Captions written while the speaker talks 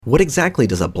What exactly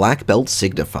does a black belt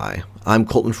signify? I'm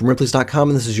Colton from Ripley's.com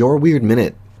and this is your Weird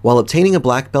Minute. While obtaining a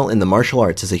black belt in the martial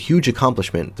arts is a huge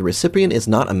accomplishment, the recipient is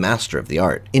not a master of the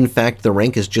art. In fact, the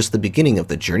rank is just the beginning of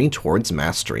the journey towards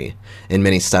mastery. In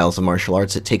many styles of martial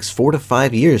arts, it takes 4 to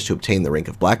 5 years to obtain the rank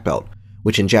of black belt,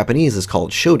 which in Japanese is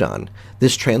called Shodan.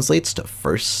 This translates to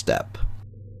first step.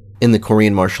 In the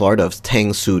Korean martial art of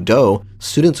Tang Soo Do,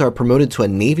 students are promoted to a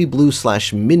navy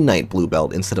blue/midnight blue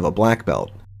belt instead of a black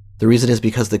belt. The reason is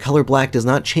because the color black does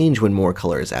not change when more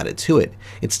color is added to it.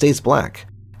 It stays black.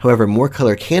 However, more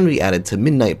color can be added to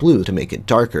midnight blue to make it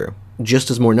darker, just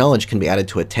as more knowledge can be added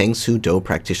to a Tang Soo Do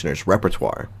practitioner's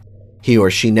repertoire. He or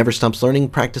she never stops learning,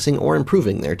 practicing, or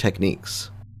improving their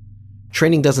techniques.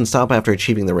 Training doesn't stop after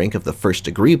achieving the rank of the first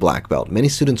degree black belt. Many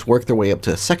students work their way up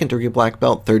to second degree black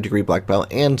belt, third degree black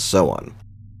belt, and so on.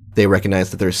 They recognize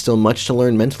that there is still much to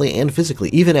learn mentally and physically,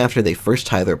 even after they first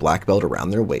tie their black belt around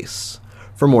their waists.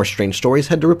 For more strange stories,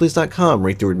 head to Ripley's.com,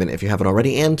 rate the Weird Minute if you haven't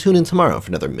already, and tune in tomorrow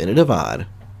for another Minute of Odd.